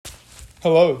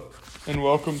Hello, and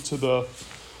welcome to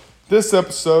this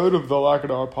episode of the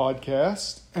Lackadar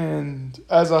podcast. And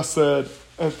as I said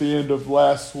at the end of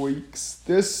last week's,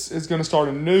 this is going to start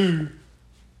a new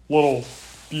little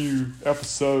few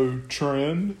episode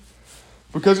trend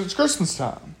because it's Christmas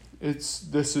time.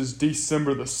 This is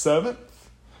December the 7th,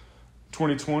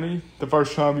 2020. The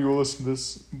first time you will listen to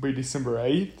this will be December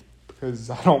 8th because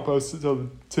I don't post it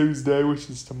till Tuesday, which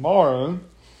is tomorrow,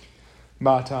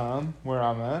 my time, where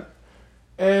I'm at.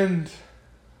 And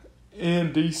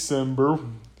in December,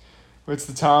 it's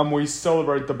the time we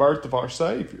celebrate the birth of our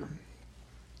Savior.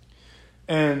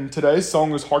 And today's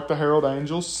song is Hark the Herald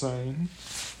Angels Sing.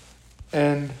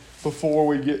 And before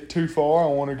we get too far, I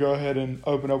want to go ahead and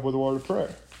open up with a word of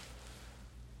prayer.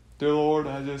 Dear Lord,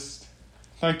 I just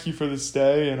thank you for this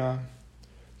day, and I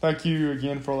thank you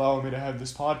again for allowing me to have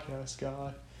this podcast,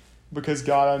 God. Because,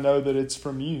 God, I know that it's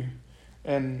from you.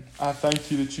 And I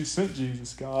thank you that you sent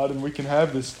Jesus, God, and we can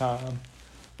have this time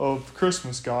of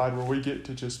Christmas, God, where we get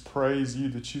to just praise you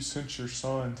that you sent your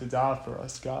Son to die for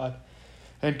us, God.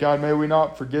 And God, may we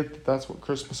not forget that that's what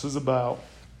Christmas is about.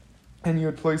 And you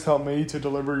would please help me to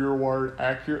deliver your word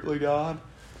accurately, God.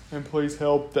 And please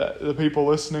help the people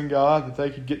listening, God, that they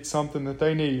could get something that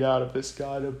they need out of this,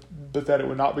 God, but that it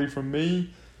would not be from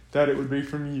me, that it would be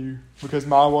from you. Because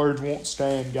my words won't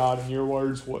stand, God, and your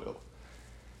words will.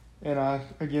 And I,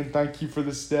 again, thank you for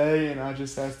this day, and I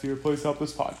just ask you to please help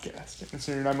this podcast. It's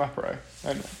in your name I pray.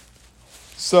 Amen.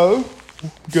 So,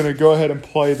 I'm going to go ahead and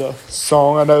play the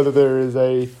song. I know that there is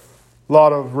a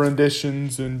lot of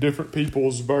renditions and different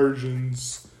people's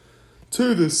versions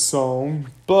to this song,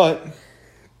 but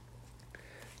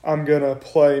I'm going to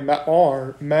play Matt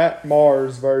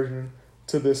Maher's version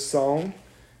to this song.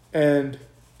 And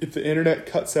if the internet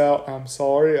cuts out, I'm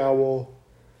sorry. I will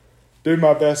do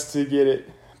my best to get it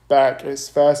back as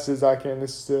fast as I can.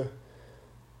 Here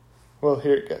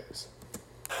it goes.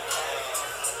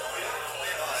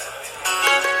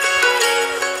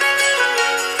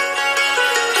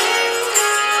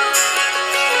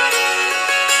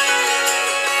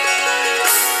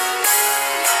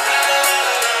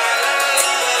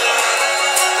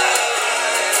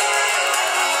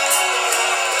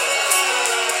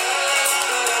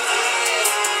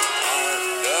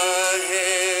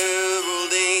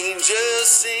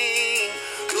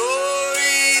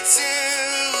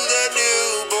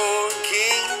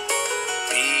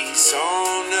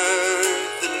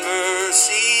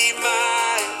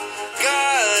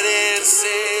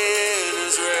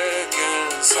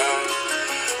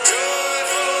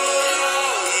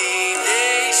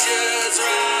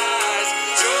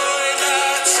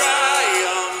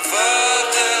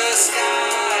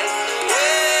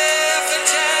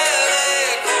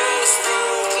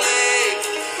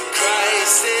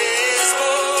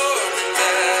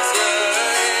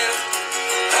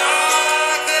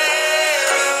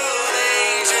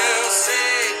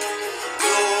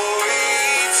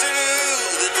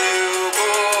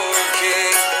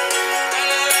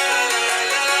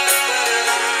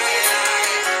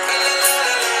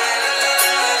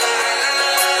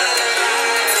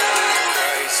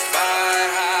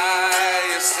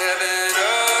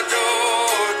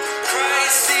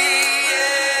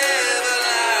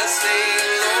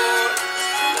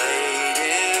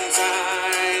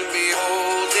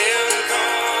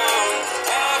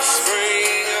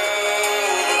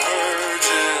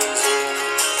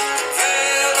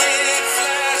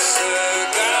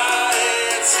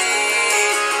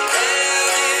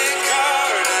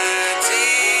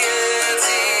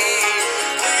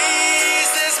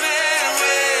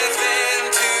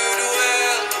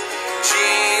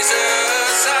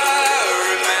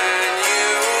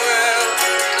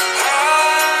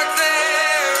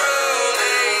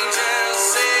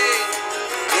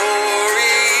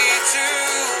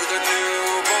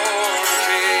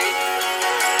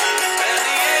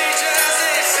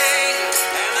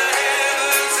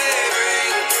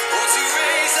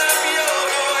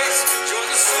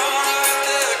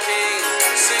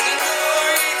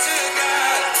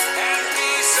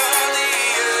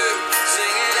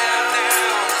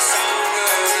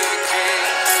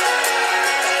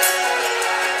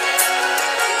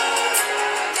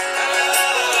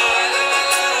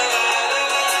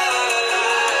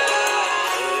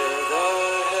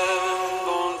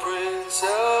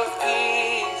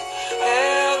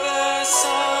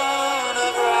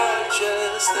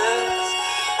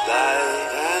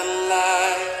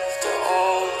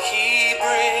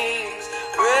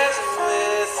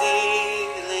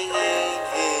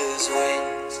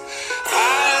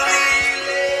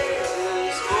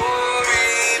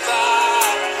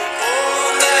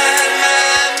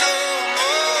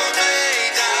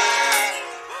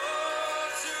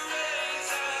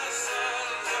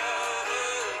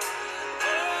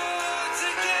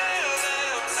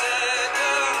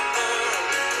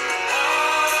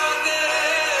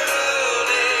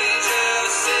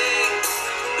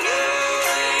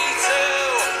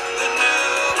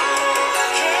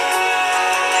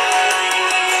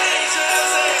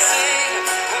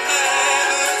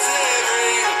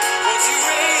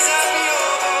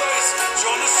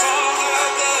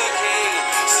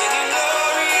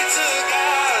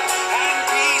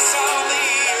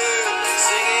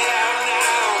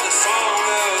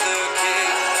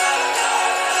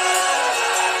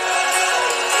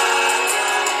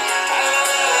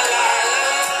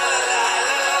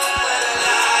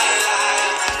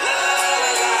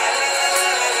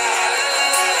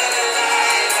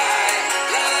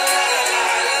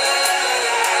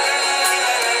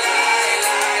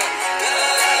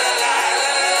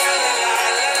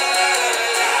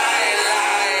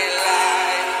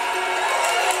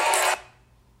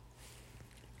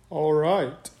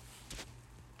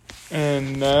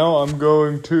 I'm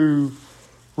going to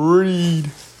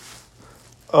read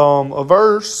a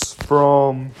verse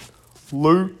from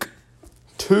Luke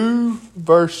 2,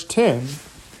 verse 10.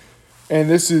 And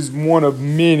this is one of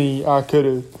many I could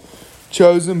have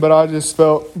chosen, but I just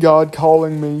felt God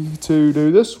calling me to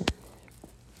do this one.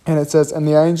 And it says, "And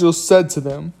the angel said to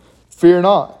them, 'Fear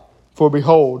not, for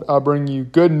behold, I bring you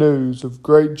good news of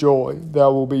great joy that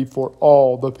will be for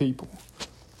all the people.'"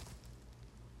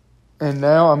 And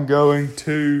now I'm going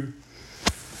to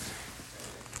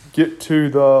get to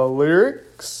the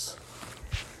lyrics.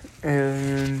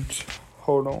 And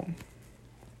hold on.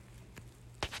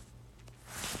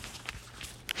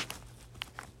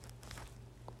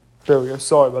 There we go.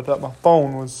 Sorry about that. My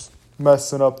phone was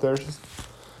messing up there.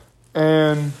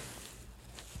 And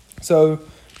so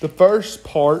the first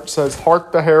part says,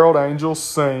 "Hark the herald angels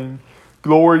sing,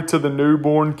 glory to the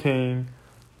newborn King,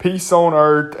 peace on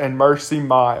earth and mercy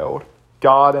mild,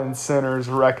 God and sinners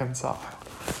reconciled."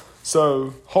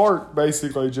 So hark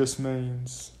basically just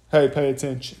means, hey, pay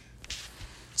attention.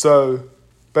 So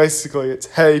basically it's,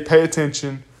 hey, pay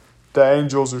attention, the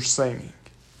angels are singing.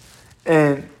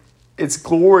 And it's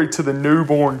glory to the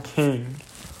newborn King.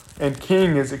 And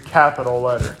King is a capital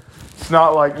letter. It's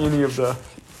not like any of the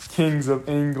kings of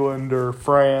England or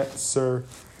France or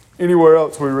anywhere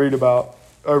else we read about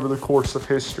over the course of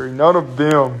history. None of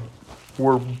them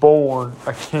were born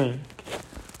a king.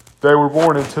 They were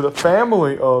born into the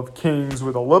family of kings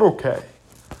with a little k.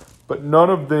 But none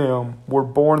of them were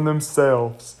born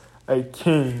themselves a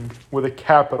king with a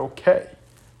capital K.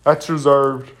 That's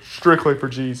reserved strictly for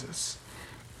Jesus.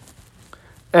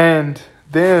 And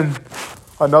then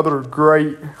another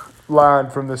great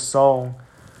line from this song,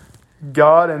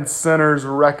 God and sinners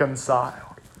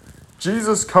reconciled.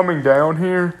 Jesus coming down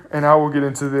here, and I will get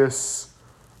into this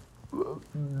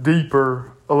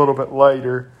deeper a little bit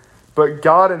later, but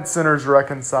God and sinners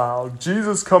reconciled.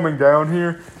 Jesus coming down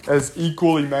here as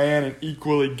equally man and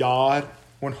equally God,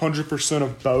 100%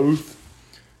 of both,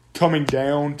 coming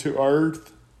down to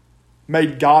earth,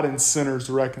 made God and sinners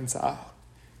reconciled.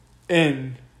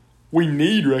 And we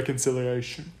need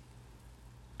reconciliation.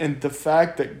 And the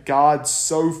fact that God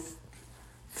so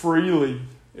freely,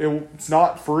 it's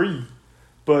not free,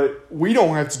 but we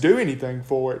don't have to do anything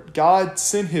for it. God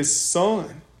sent His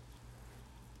Son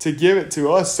to give it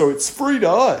to us, so it's free to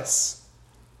us.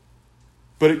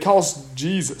 But it cost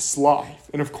Jesus life.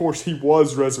 And of course, He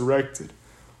was resurrected.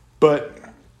 But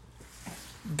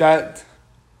that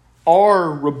our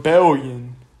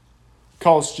rebellion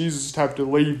caused Jesus to have to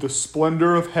leave the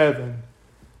splendor of heaven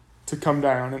to come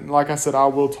down. And like I said, I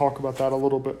will talk about that a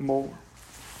little bit more.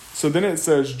 So then it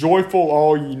says, "Joyful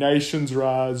all ye nations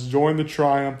rise, join the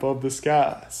triumph of the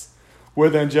skies.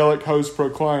 With angelic hosts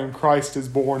proclaim, Christ is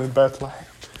born in Bethlehem."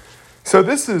 So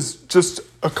this is just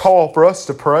a call for us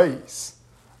to praise.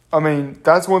 I mean,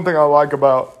 that's one thing I like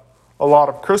about a lot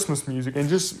of Christmas music and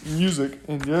just music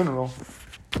in general.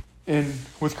 And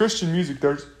with Christian music,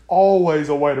 there's always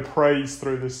a way to praise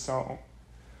through this song.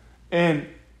 And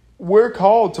we're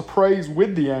called to praise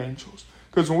with the angels.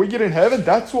 Because when we get in heaven,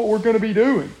 that's what we're going to be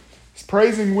doing. It's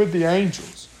praising with the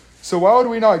angels. So why would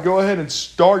we not go ahead and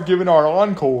start giving our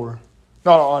encore?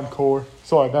 Not encore.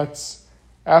 Sorry, that's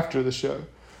after the show.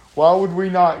 Why would we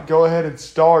not go ahead and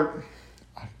start,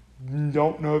 I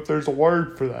don't know if there's a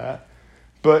word for that,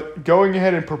 but going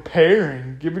ahead and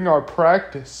preparing, giving our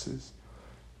practices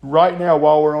right now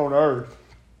while we're on earth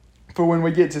for when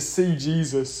we get to see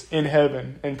Jesus in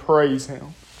heaven and praise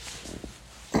Him.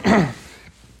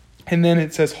 And then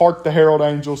it says, "Hark the herald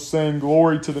angels sing,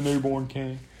 glory to the newborn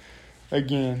King."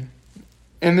 Again.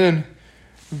 And then,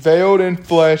 "Veiled in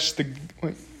flesh,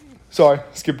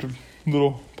 skipped a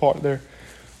little part there.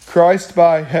 Christ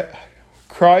by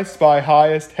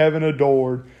highest heaven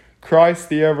adored, Christ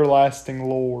the everlasting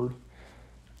Lord."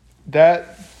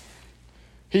 That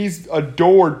He's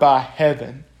adored by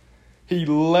heaven. He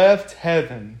left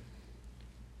heaven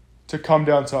to come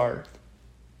down to earth.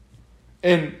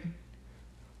 And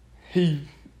He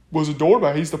was adored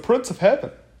by, He's the Prince of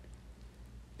Heaven.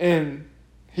 And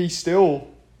He still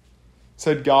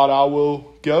said, "God, I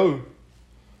will go.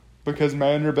 Because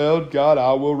man rebelled, God,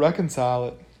 I will reconcile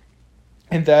it."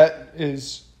 And that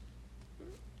is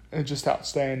just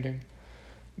outstanding.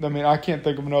 I mean, I can't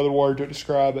think of another word to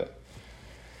describe it.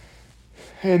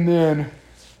 And then,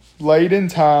 "Late in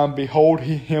time, behold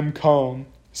Him come."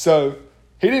 So,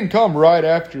 He didn't come right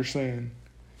after sin.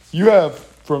 You have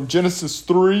from Genesis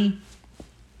 3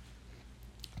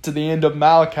 to the end of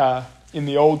Malachi in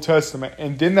the Old Testament,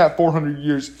 and then that 400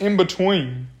 years in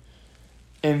between,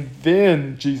 and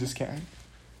then Jesus came.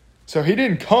 So He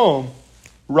didn't come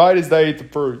right as they ate the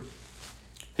fruit.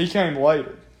 He came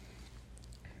later.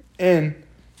 And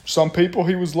some people,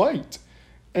 he was late.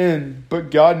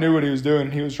 But God knew what he was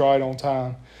doing. He was right on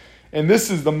time. And this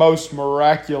is the most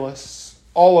miraculous.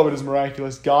 All of it is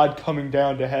miraculous. God coming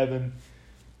down to heaven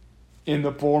in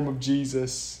the form of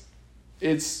Jesus.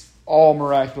 It's all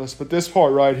miraculous. But this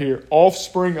part right here,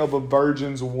 offspring of a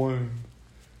virgin's womb.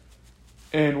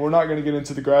 And we're not going to get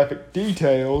into the graphic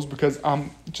details because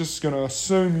I'm just going to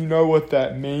assume you know what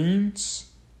that means.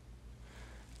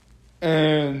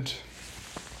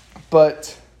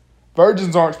 But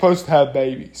virgins aren't supposed to have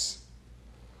babies.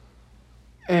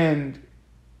 And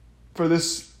for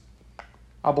this,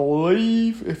 I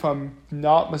believe, if I'm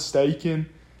not mistaken,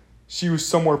 she was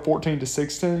somewhere 14 to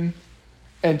 16.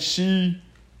 And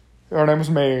her name was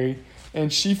Mary.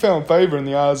 And she found favor in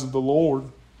the eyes of the Lord.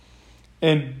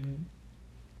 And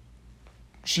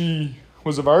she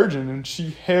was a virgin. And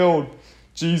she held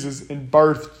Jesus and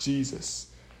birthed Jesus.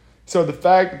 So the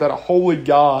fact that a holy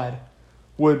God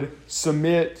would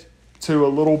submit to a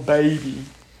little baby,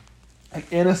 an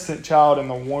innocent child in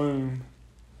the womb,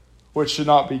 which should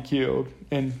not be killed.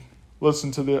 And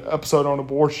listen to the episode on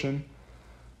abortion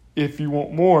if you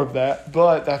want more of that.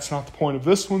 But that's not the point of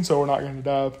this one, so we're not going to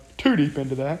dive too deep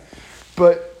into that.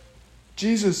 But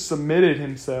Jesus submitted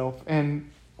himself.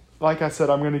 And like I said,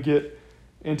 I'm going to get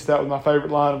into that with my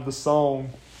favorite line of the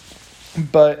song.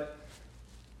 But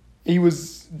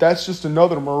that's just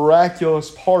another miraculous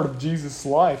part of Jesus'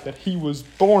 life, that he was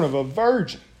born of a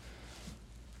virgin.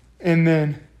 And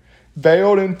then,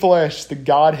 veiled in flesh, the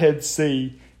Godhead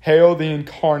see, hail the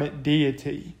incarnate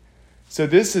deity. So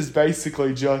this is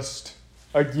basically just,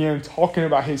 again, talking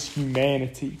about his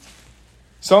humanity.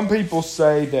 Some people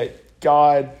say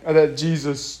that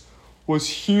Jesus was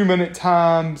human at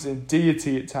times and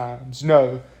deity at times.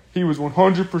 No, he was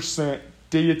 100%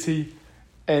 deity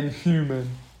and human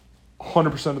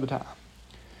 100% of the time.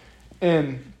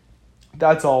 And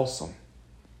that's awesome.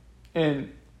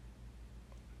 And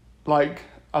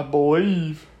I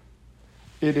believe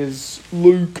it is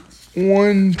Luke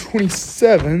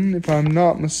 1:27, if I'm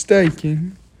not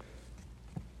mistaken.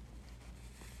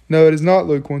 No, it is not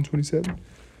Luke 1:27.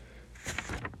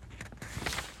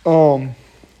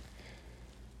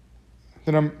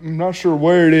 Then I'm not sure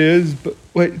where it is, but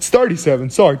wait, it's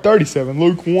 37. Sorry, 37.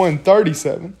 Luke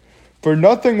 1:37. For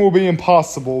nothing will be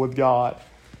impossible with God.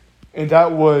 And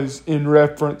that was in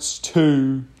reference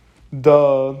to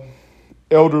the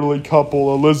elderly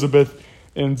couple, Elizabeth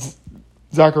and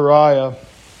Zachariah,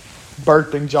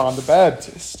 birthing John the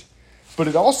Baptist. But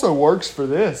it also works for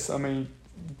this. I mean,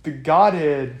 the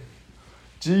Godhead,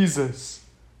 Jesus,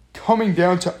 coming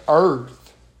down to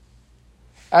earth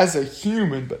as a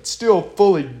human, but still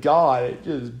fully God, it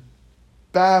just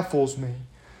baffles me.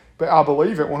 But I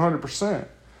believe it 100%.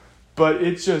 But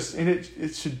it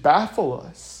should baffle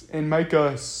us and make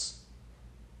us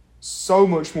so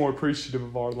much more appreciative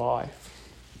of our life.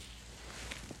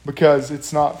 Because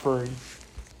it's not free.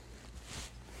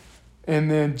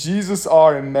 And then Jesus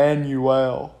our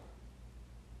Emmanuel.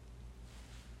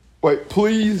 I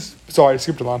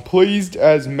skipped a line. Pleased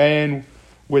as man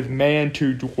with man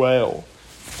to dwell.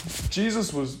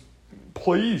 Jesus was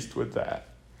pleased with that.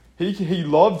 He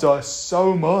loved us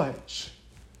so much.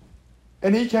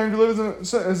 And he came to live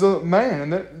as a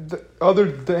man. And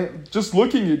other than just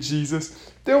looking at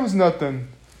Jesus, there was nothing.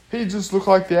 He just looked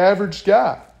like the average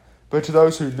guy. But to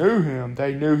those who knew him,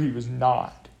 they knew he was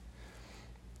not.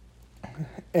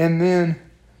 And then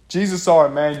Jesus saw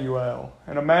Emmanuel.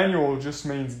 And Emmanuel just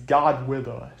means God with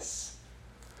us.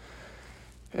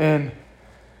 And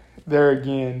there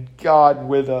again, God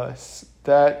with us.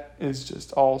 That is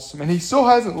just awesome. And he still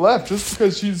hasn't left. Just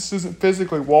because Jesus isn't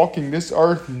physically walking this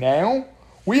earth now,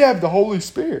 we have the Holy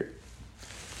Spirit.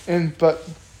 But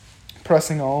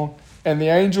pressing on. And the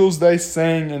angels they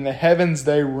sing, and the heavens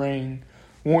they ring.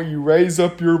 Won't you raise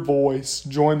up your voice,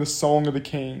 join the song of the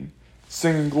King,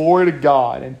 singing glory to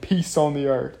God and peace on the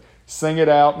earth. Sing it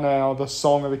out now, the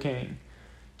song of the King.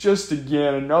 Just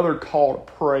again, another call to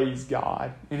praise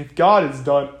God. And if God has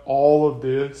done all of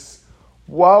this,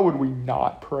 why would we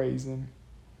not praise him?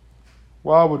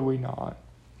 Why would we not?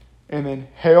 And then,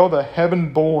 hail the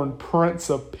heaven-born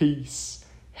Prince of Peace.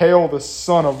 Hail the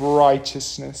Son of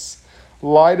Righteousness.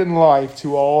 Light and life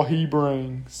to all he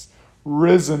brings.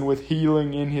 Risen with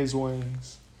healing in his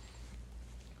wings.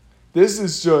 This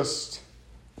is just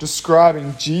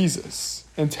describing Jesus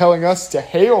and telling us to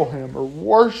hail him or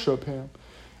worship him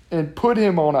and put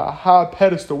him on a high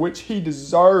pedestal, which he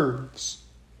deserves.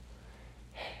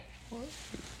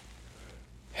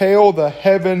 Hail the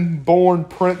heaven-born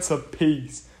Prince of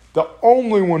Peace, the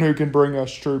only one who can bring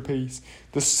us true peace.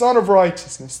 The Son of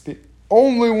Righteousness, the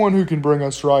only one who can bring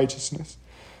us righteousness.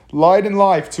 light and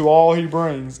life to all he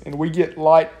brings, and we get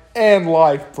light and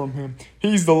life from him.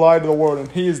 He's the light of the world,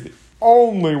 and he is the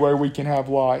only way we can have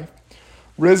life.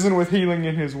 Risen with healing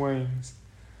in his wings.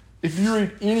 If you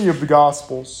read any of the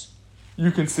Gospels, you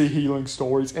can see healing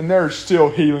stories, and there are still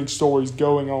healing stories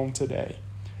going on today.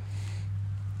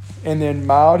 And then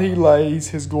mild he lays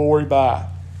his glory by.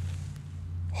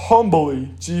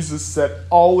 Humbly, Jesus said,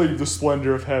 I'll leave the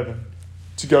splendor of heaven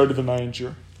to go to the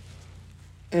manger.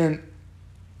 And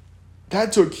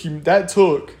that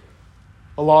took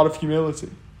a lot of humility,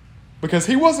 because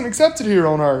he wasn't accepted here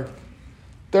on earth.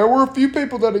 There were a few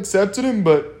people that accepted him,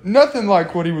 but nothing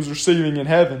like what he was receiving in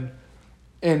heaven.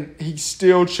 And he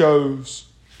still chose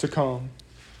to come.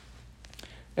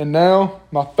 And now,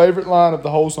 my favorite line of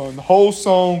the whole song. The whole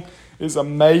song is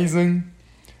amazing,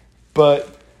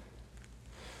 but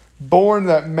born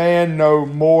that man no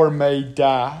more may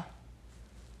die.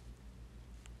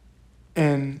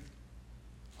 And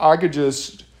I could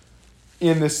just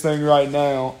end this thing right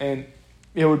now and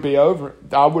it would be over.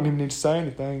 I wouldn't even need to say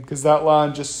anything, because that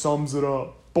line just sums it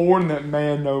up. Born that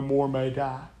man no more may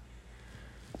die.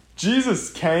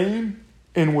 Jesus came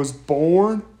and was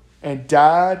born and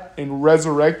died and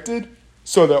resurrected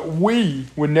so that we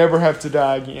would never have to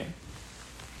die again.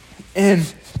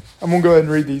 And I'm going to go ahead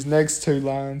and read these next two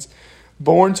lines.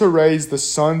 Born to raise the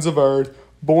sons of earth,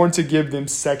 born to give them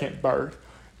second birth.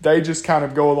 They just kind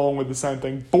of go along with the same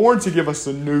thing. Born to give us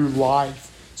a new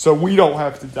life so we don't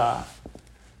have to die.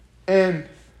 And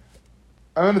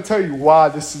I'm going to tell you why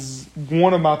this is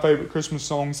one of my favorite Christmas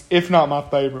songs, if not my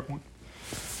favorite one.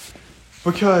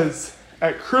 Because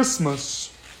at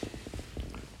Christmas,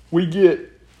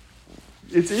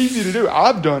 it's easy to do.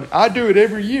 I've done it. I do it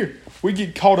every year. We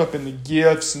get caught up in the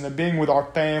gifts and the being with our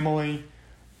family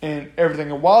and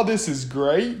everything. And while this is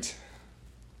great,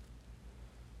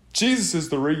 Jesus is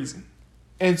the reason.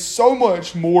 And so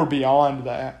much more beyond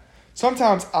that.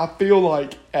 Sometimes I feel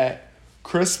like at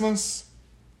Christmas,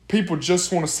 people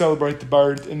just want to celebrate the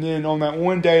birth. And then on that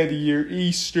one day of the year,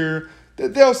 Easter,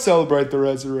 they'll celebrate the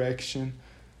resurrection.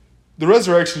 The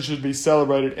resurrection should be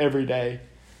celebrated every day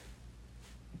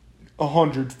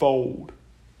 100-fold.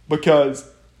 Because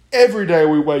every day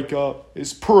we wake up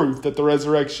is proof that the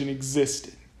resurrection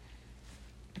existed.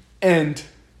 And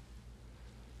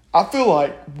I feel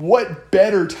like what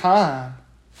better time,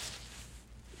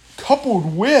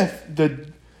 coupled with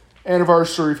the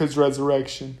anniversary of his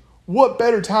resurrection, what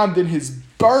better time than his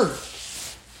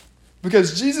birth?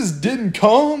 Because Jesus didn't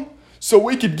come so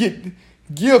we could get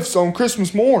gifts on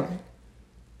Christmas morning.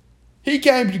 He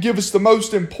came to give us the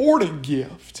most important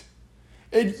gift.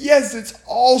 And yes, it's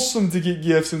awesome to get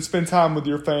gifts and spend time with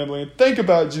your family and think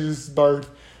about Jesus' birth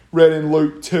read in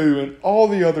Luke 2 and all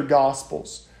the other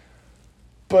Gospels.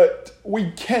 But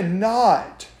we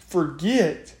cannot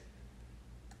forget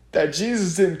that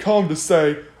Jesus didn't come to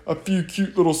say a few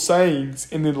cute little sayings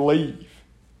and then leave.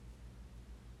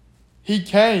 He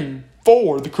came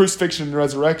for the crucifixion and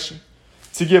resurrection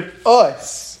to give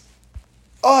us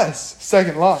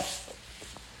second life.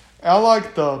 I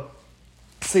like the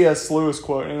C.S. Lewis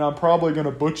quote, and I'm probably going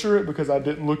to butcher it because I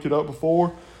didn't look it up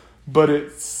before, but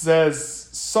it says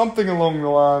something along the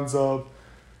lines of,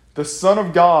 the Son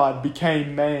of God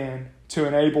became man to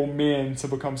enable men to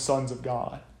become sons of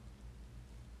God.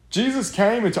 Jesus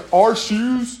came into our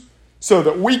shoes so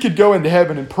that we could go into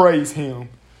heaven and praise him.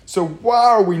 So why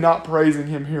are we not praising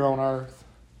him here on earth?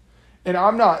 And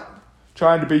I'm not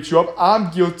trying to beat you up.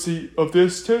 I'm guilty of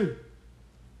this too.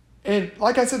 And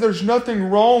like I said, there's nothing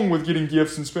wrong with getting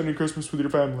gifts and spending Christmas with your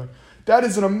family. That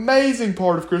is an amazing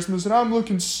part of Christmas, and I'm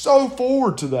looking so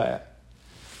forward to that.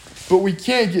 But we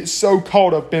can't get so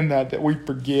caught up in that we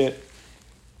forget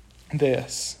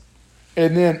this.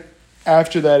 And then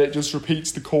after that, it just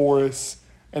repeats the chorus.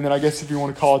 And then I guess if you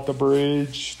want to call it the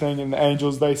bridge thing, and the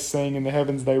angels they sing and the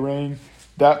heavens they ring,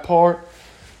 that part.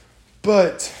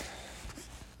 But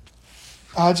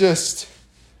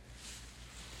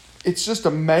it's just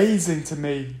amazing to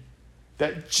me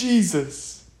that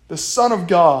Jesus, the Son of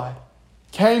God,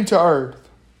 came to earth.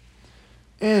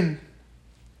 And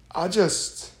I'm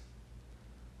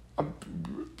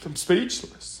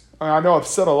speechless. I know I've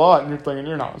said a lot and you're thinking,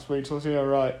 you're not speechless. Yeah,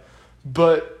 right.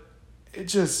 But I'm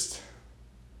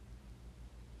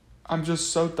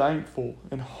just so thankful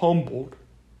and humbled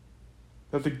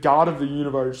that the God of the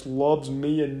universe loves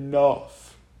me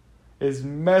enough, as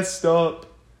messed up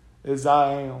as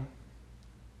I am,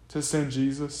 to send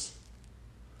Jesus.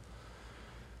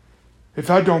 If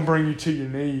that don't bring you to your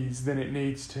knees, then it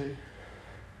needs to.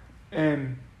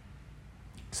 And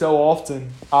so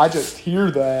often, I just hear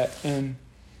that and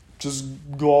just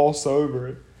gloss over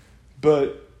it.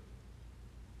 But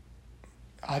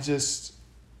I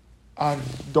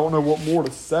don't know what more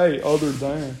to say other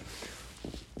than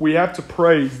we have to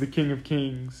praise the King of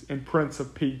Kings and Prince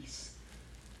of Peace.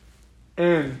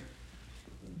 And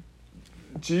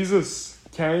Jesus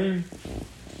came,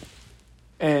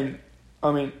 and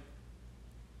I'm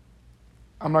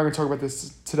not going to talk about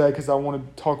this today because I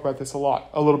want to talk about this a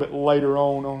little bit later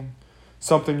on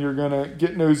something you're going to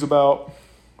get news about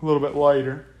a little bit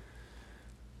later.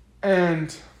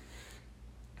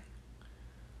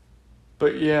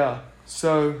 But yeah,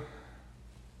 so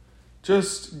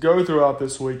just go throughout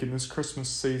this week in this Christmas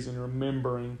season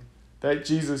remembering that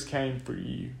Jesus came for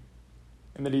you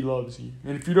and that he loves you.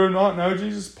 And if you do not know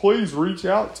Jesus, please reach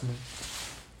out to me.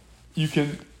 You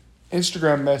can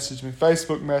Instagram message me,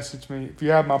 Facebook message me. If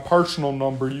you have my personal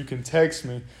number, you can text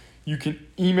me. You can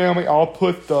email me. I'll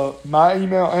put my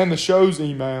email and the show's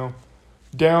email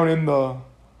down in the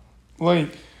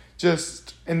link.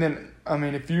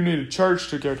 If you need a church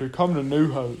to go to, come to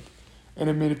New Hope. And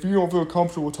if you don't feel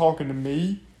comfortable talking to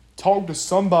me, talk to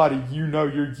somebody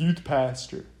your youth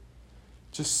pastor.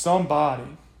 Just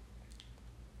somebody.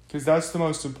 Because that's the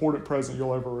most important present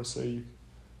you'll ever receive,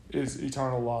 is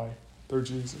eternal life through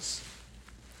Jesus.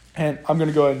 And I'm going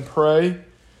to go ahead and pray,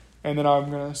 and then I'm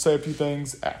going to say a few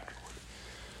things afterward.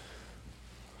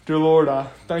 Dear Lord, I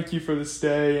thank you for this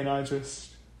day, and I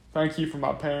just thank you for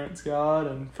my parents, God,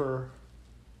 and for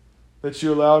that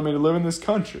you allowed me to live in this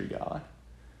country, God.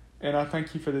 And I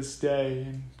thank you for this day,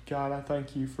 and God, I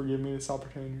thank you for giving me this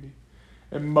opportunity.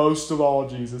 And most of all,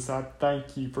 Jesus, I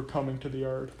thank you for coming to the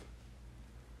earth.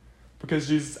 Because,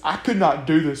 Jesus, I could not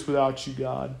do this without you,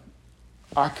 God.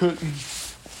 I couldn't,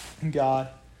 God.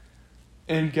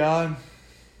 And, God,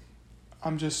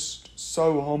 I'm just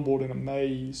so humbled and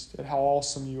amazed at how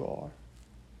awesome you are.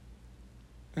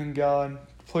 And, God,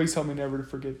 please help me never to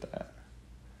forget that.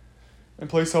 And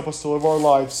please help us to live our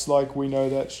lives like we know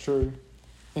that's true.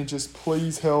 And just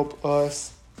please help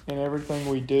us in everything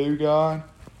we do, God,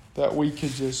 that we could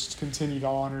just continue to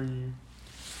honor you.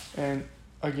 And,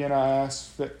 again, I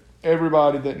ask that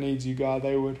everybody that needs you, God,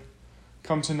 they would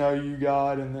come to know you,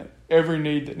 God, and that every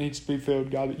need that needs to be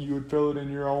filled, God, that you would fill it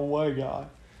in your own way, God,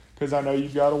 because I know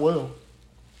you've got a will.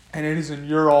 And it is in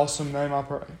your awesome name I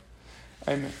pray.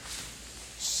 Amen.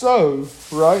 So,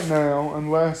 right now,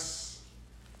 unless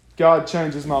God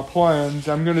changes my plans,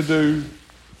 I'm going to do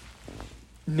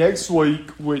next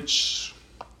week, which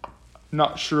I'm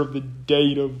not sure of the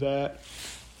date of that.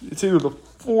 It's either the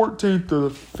 14th or the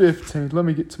 15th. Let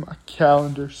me get to my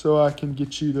calendar so I can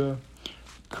get you the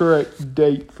correct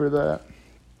date for that.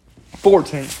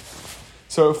 14th.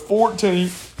 So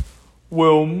 14th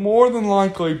will more than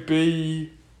likely be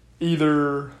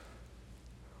the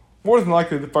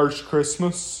first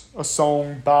Christmas, a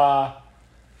song by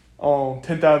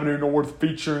 10th Avenue North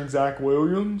featuring Zach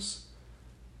Williams.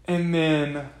 And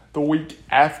then the week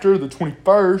after, the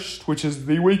 21st, which is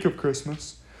the week of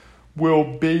Christmas,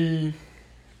 will be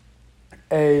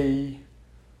another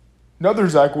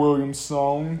Zach Williams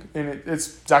song, and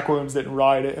it's Zach Williams didn't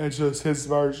write it. It's just his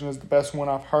version is the best one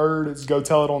I've heard. It's Go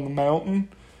Tell It on the Mountain.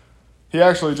 He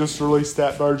actually just released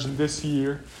that version this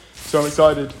year, so I'm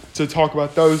excited to talk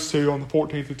about those two on the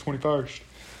 14th and 21st.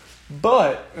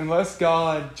 But unless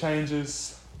God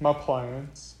changes my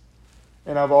plans,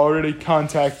 and I've already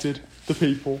contacted the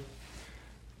people,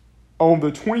 on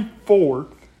the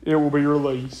 24th it will be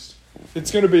released.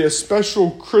 It's going to be a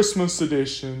special Christmas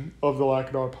edition of the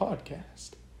Lackadar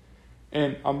podcast.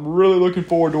 And I'm really looking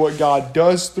forward to what God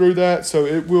does through that. So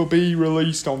it will be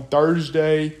released on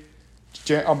Thursday,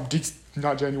 December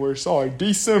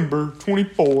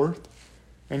 24th.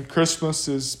 And Christmas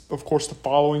is, of course, the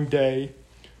following day.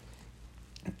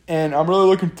 And I'm really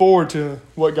looking forward to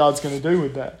what God's going to do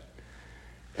with that.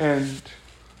 And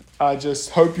I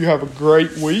just hope you have a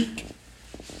great week.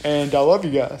 And I love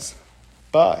you guys.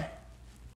 Bye.